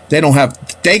 They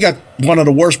got one of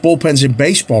the worst bullpens in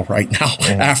baseball right now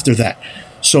after that.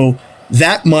 So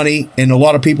that money, and a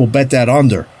lot of people bet that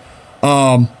under.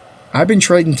 I've been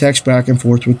trading texts back and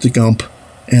forth with the Gump.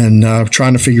 And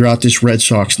trying to figure out this Red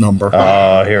Sox number.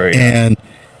 Oh, here we go. And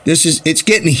it's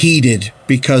getting heated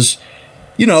because,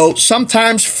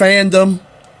 sometimes fandom,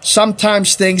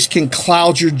 sometimes things can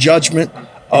cloud your judgment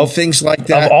and things like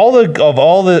that. Of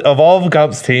all of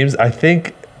Gump's teams, I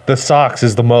think the Sox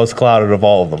is the most clouded of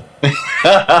all of them.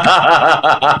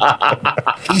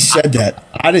 He said that.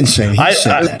 I didn't say he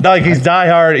said that. Like he's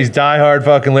diehard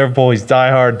fucking Liverpool, he's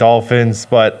diehard Dolphins,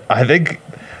 but I think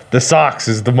the Sox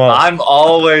is the most. I'm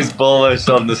always bullish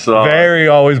on the Sox.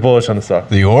 Always bullish on the Sox.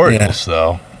 The Orioles,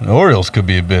 though. The Orioles could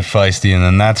be a bit feisty, and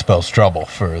then that spells trouble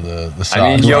for the Sox.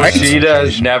 I mean, Yoshida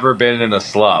has never been in a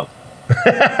slump.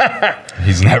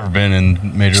 He's never been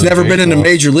in Major League He's never been in the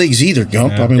major leagues either,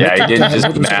 Gump. Yeah. He didn't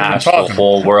just mash the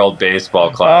whole World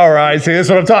Baseball Classic. All right, see, this is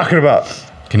what I'm talking about.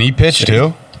 Can he pitch,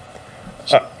 too?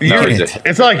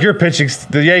 It's not like your pitching.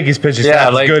 The Yankees pitching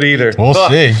staff is good either. We'll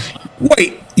see.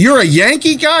 Wait, you're a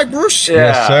Yankee guy, Bruce? Yeah.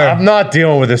 Yes, sir. I'm not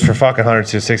dealing with this for fucking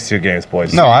 162 games,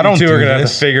 boys. No, I don't You two do are going to have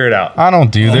this. to figure it out. I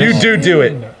don't do this. You do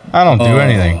it. I don't do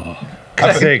anything.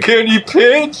 Can you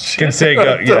pitch? Can say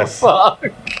yes. Fuck?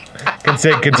 Can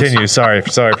say continue. Sorry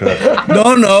for that.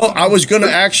 No. I was going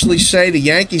to actually say the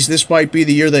Yankees, this might be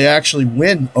the year they actually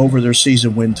win over their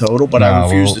season win total, but I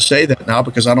refuse to say that now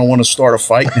because I don't want to start a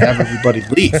fight and have everybody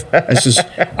leave. It's just,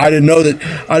 I didn't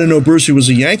know Brucey was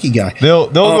a Yankee guy.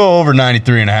 They'll go over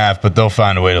 93.5, but they'll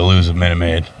find a way to lose at Minute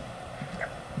Maid.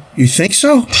 You think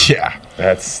so? Yeah.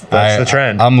 That's the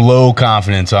trend. I'm low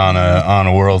confidence on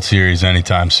a World Series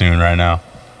anytime soon right now.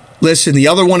 Listen, the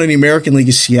other one in the American League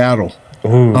is Seattle.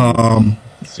 Ooh. Under.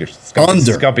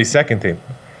 Scumpy second team.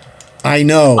 I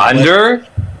know. Under?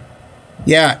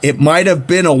 Yeah, it might have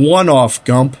been a one-off,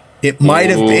 Gump. It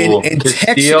might have been in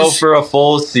Castillo Texas. for a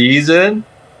full season?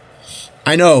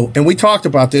 I know, and we talked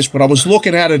about this, but I was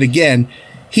looking at it again.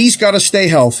 He's got to stay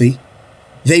healthy.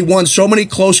 They won so many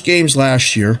close games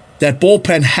last year. That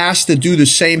bullpen has to do the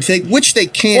same thing, which they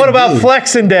can't What about do.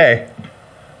 flexing day?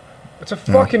 It's a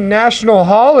fucking national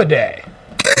holiday.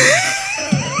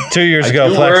 2 years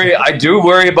ago, flexing. I do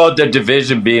worry about the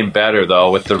division being better,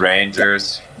 though, with the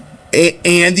Rangers.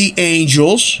 And the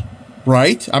Angels.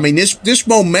 right? I mean, this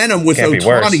momentum with Can't be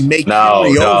worse. Ohtani make No,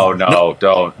 carry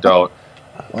over.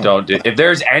 don't. If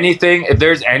there's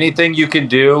anything you can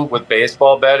do with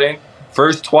baseball betting,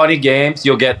 first 20 games,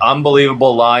 you'll get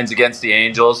unbelievable lines against the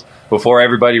Angels before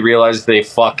everybody realizes they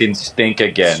fucking stink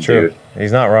again, It's true. dude.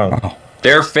 He's not wrong. Wow.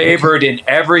 They're favored in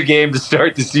every game to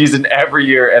start the season every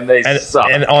year, and they suck.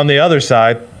 And on the other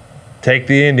side, take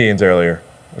the Indians earlier.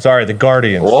 Sorry, the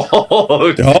Guardians. Whoa.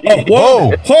 Whoa! Whoa.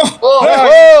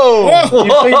 He's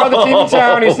thinking about the team in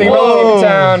town. He's thinking about the team in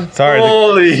town. Sorry,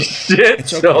 Holy shit,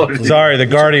 Tony. sorry, the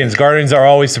Guardians. Guardians are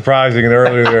always surprising and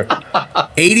earlier.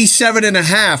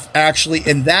 87.5 actually,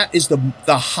 and that is the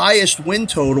highest win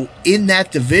total in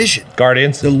that division.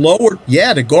 Guardians.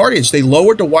 The Guardians. They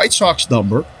lowered the White Sox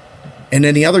number, and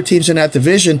then the other teams in that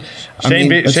division. Shane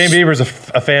Bieber's a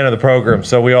fan of the program,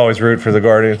 so we always root for the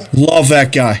Guardians. Love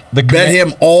that guy. Bet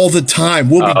him all the time.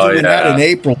 We'll be doing that in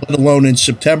April, let alone in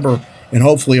September and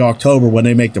hopefully October when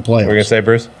they make the playoffs. What were you gonna say,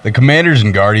 Bruce? The Commanders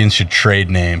and Guardians should trade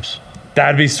names.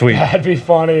 That'd be sweet. That'd be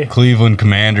funny. Cleveland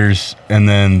Commanders and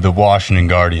then the Washington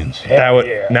Guardians. That would.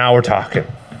 Yeah. Now we're talking.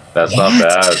 That's not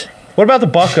bad. What about the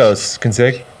Buccos,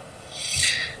 Consig?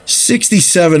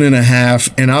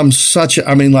 67.5, and I'm such a.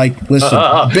 I mean, like, listen,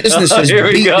 business has Here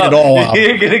we beaten go. it all out.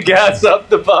 You're going to gas up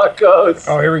the Buccos.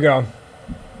 Oh, here we go.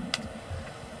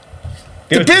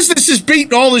 The business is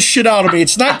beating all this shit out of me.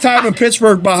 It's nighttime in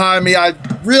Pittsburgh behind me. I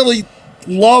really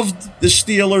loved the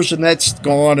Steelers, and that's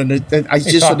gone. And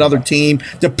it's just another team.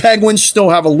 The Penguins still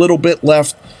have a little bit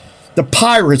left. The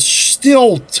Pirates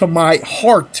still, to my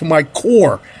heart, to my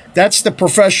core, that's the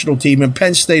professional team. And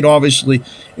Penn State, obviously,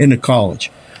 in the college.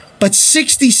 But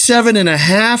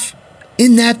 67.5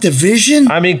 in that division?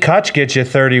 I mean, Kutch gets you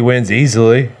 30 wins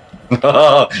easily.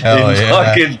 Oh, Hell in yeah.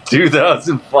 fucking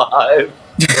 2005.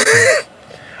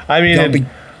 I mean, Don't be-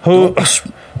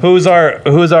 who's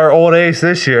our old ace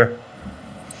this year?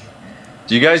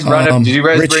 Do you guys run up? Did you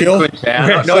guys Rich bring Hill?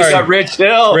 Quintana? No, you got Rich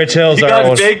Hill. Rich Hill's you our got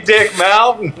old- Big Dick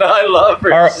Mountain. I love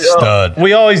Rich Our Hill. Stud.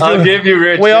 We always do. I'll give you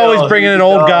Rich We Hill. always bring in He's an a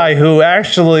old dog. guy who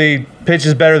actually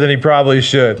pitches better than he probably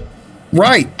should.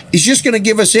 Right. He's just going to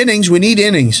give us innings. We need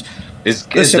innings. Is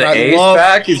Listen, the I ace love-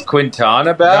 back? Is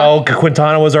Quintana back? No,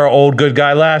 Quintana was our old good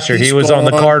guy last year. He He's was on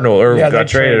the gone. Cardinal or Yeah, got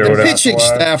they traded or traded whatever. Pitching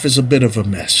staff is a bit of a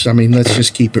mess. I mean, let's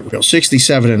just keep it real.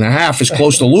 67.5 is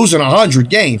close to losing 100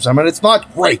 games. I mean, it's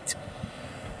not great.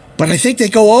 But I think they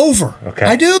go over. Okay.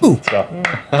 I do. Holy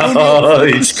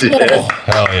Come shit. on.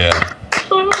 Hell yeah.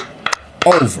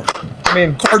 Over. I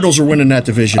mean, Cardinals are winning that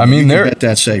division. I mean, You can they're- bet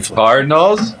that safely.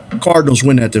 Cardinals? Cardinals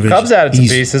win that division. Cubs added some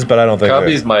Easy. pieces, but I don't think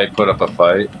Cubbies might put up a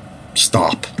fight.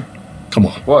 Stop. Come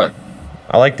on. What?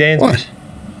 I like Dansby. What?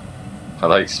 I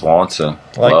like Swanson.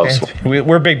 I like Love Dansby.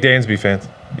 We're big Dansby fans.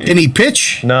 Can he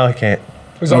pitch? No, he can't.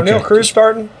 was O'Neal Okay. Cruz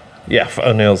starting? Yeah,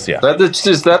 O'Neal's, yeah.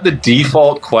 Is that the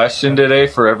default question today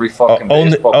for every fucking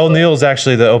baseball player? O'Neal's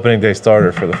actually the opening day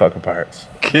starter for the fucking Pirates.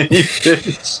 Can you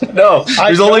finish? No,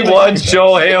 there's only one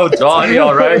Shohei Ohtani,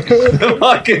 all right? The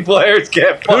fucking players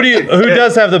can't Who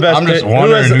does have the best? I'm just who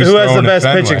wondering has who's the throwing best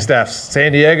at Fenway. pitching staffs?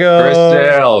 San Diego. Chris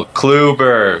Sale,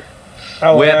 Kluber,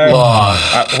 LA.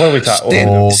 Whitlock. What are we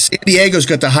talking? San Diego's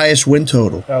got the highest win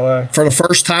total. LA. For the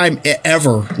first time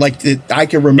ever, I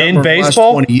can remember In the last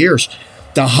baseball? 20 years.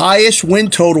 The highest win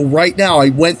total right now, I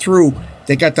went through,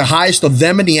 they got the highest of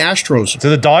them and the Astros. Do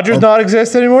the Dodgers not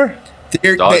exist anymore?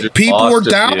 Dodgers People are lost a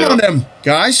down few. on them,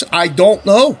 guys. I don't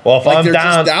know. Well, if I'm they're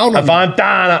just down, on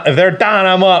them. if they're down,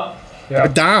 I'm up. They're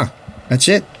down. That's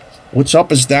it. What's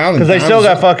up is down. Because they still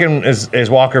got fucking is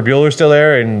Walker Bueller still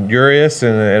there and Urias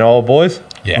and all the boys.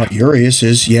 Yeah. Urias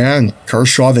is, and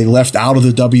Kershaw, they left out of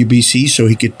the WBC so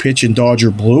he could pitch in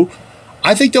Dodger blue.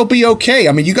 I think they'll be okay.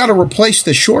 I mean, you got to replace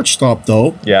the shortstop,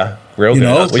 though. Yeah, real You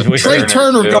good. know, We Trey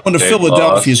Turner going to They Philadelphia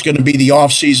lost. is going to be the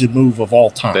offseason move of all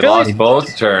time. They lost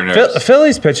both Turners.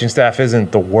 Philly's pitching staff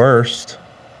isn't the worst.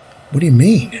 What do you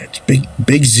mean? It's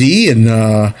Big Z and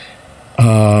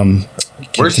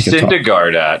Where's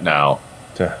Syndergaard at now?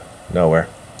 To nowhere.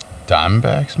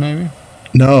 Diamondbacks, maybe?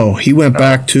 No, he went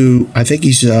back to. I think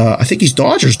he's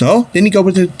Dodgers. No, didn't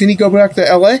he go back to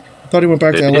L.A.? I thought he went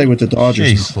back to Did L.A. he? with the Dodgers.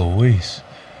 Jeez Louise.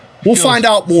 We'll find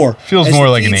out more. Feels as more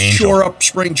the like an teams angel. Shore up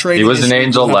spring training. He was this an week.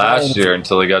 Angel We'll have last all- year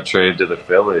until he got traded to the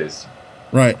Phillies.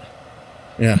 Right.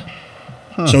 Yeah.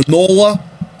 So Nola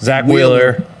Zach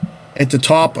Wheeler. Wheeler. at the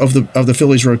top of the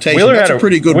Phillies rotation. Wheeler That's had a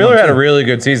pretty good Wheeler one, had a too. really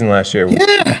good season last year.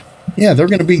 Yeah, they're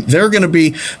gonna be.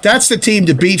 That's the team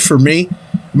to beat for me.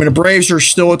 I mean, the Braves are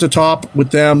still at the top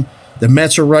with them. The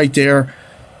Mets are right there,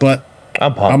 but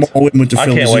I'm I'm pumped. all in with the I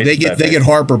Phillies. can't wait They to get bet they get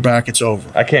baseball. Harper back. It's over.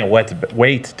 I can't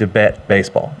wait to bet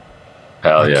baseball.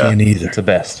 Hell yeah. Can't either. It's the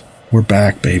best. We're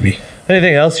back, baby.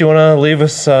 Anything else you want to leave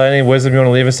us? Any wisdom you want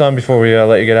to leave us on before we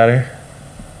let you get out of here?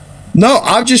 No,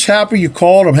 I'm just happy you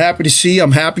called. I'm happy to see you.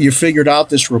 I'm happy you figured out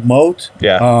this remote.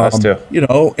 Yeah, us too.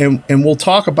 And we'll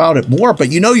talk about it more.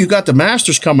 But you got the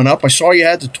Masters coming up. I saw you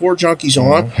had the Tour Junkies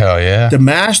on. Hell yeah. The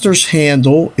Masters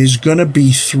handle is going to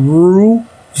be through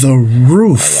the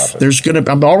roof.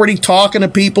 I'm already talking to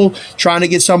people, trying to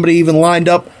get somebody even lined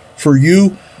up for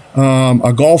you,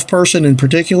 a golf person in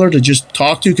particular, to just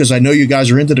talk to, because I know you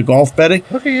guys are into the golf betting.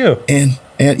 Look at you. And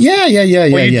yeah.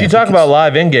 You talk about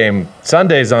live in-game.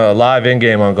 Sundays on a live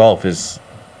in-game on golf is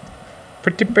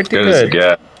pretty good.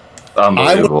 Yeah.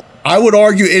 Unbelievable. I would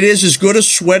argue it is as good a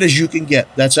sweat as you can get.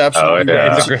 That's absolutely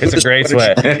yeah. right. It's a great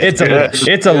sweat.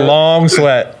 It's a long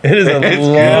sweat. It is a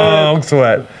long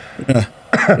sweat. Yeah.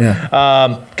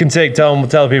 Consig, tell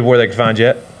the people where they can find you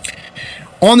at.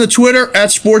 On the Twitter at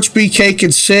SportsBK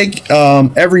Consig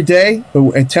every day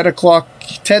at 10 o'clock,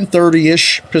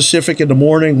 10:30-ish Pacific in the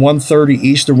morning, 1:30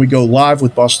 Eastern. We go live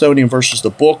with Bostonian versus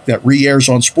the Book. That re-airs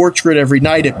on Sports Grid every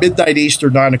night at midnight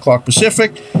Eastern, 9 o'clock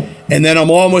Pacific. And then I'm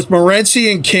on with Morency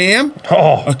and Cam,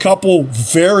 a couple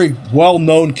very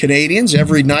well-known Canadians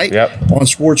every night on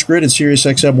Sports Grid at Sirius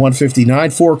XM 159,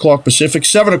 4 o'clock Pacific,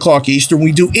 7 o'clock Eastern.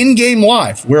 We do in-game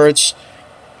live, where it's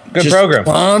good just program.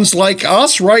 bonds like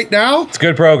us right now. It's a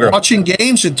good program. Watching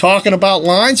games and talking about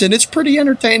lines, and it's pretty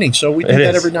entertaining. So we do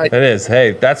that every night. It is.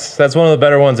 Hey, that's one of the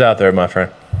better ones out there, my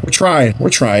friend. We're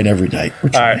trying every night. All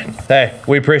right. Hey,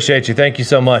 we appreciate you. Thank you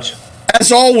so much. As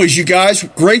always, you guys,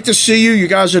 great to see you. You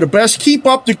guys are the best. Keep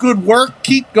up the good work.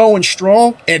 Keep going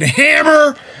strong. And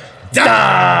hammer down.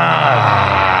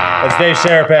 That's Dave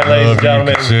Sharapan, ladies and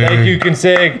gentlemen. Thank you,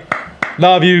 Consig.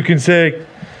 Love you, Consig.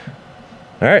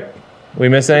 All right. We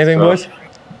miss anything, boys?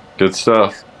 Good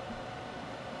stuff.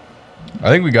 I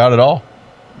think we got it all.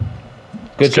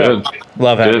 Good job.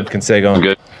 Love having Consig on.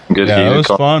 Good. Yeah, it was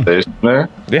fun. There.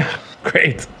 Yeah,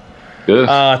 great. Good.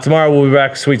 Tomorrow we'll be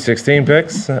back Sweet 16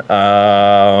 picks.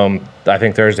 I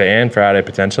think Thursday and Friday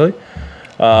potentially.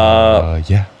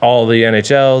 Yeah. All the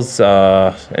NHLs,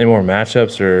 any more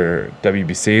matchups or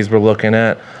WBCs we're looking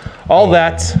at. All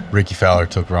that. Ricky Fowler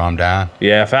took Rom down.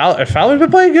 Yeah, Fowler's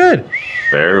been playing good.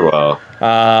 Very well.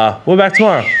 We'll be back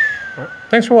tomorrow.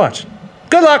 Thanks for watching.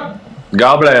 Good luck.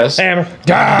 God bless. Hammer.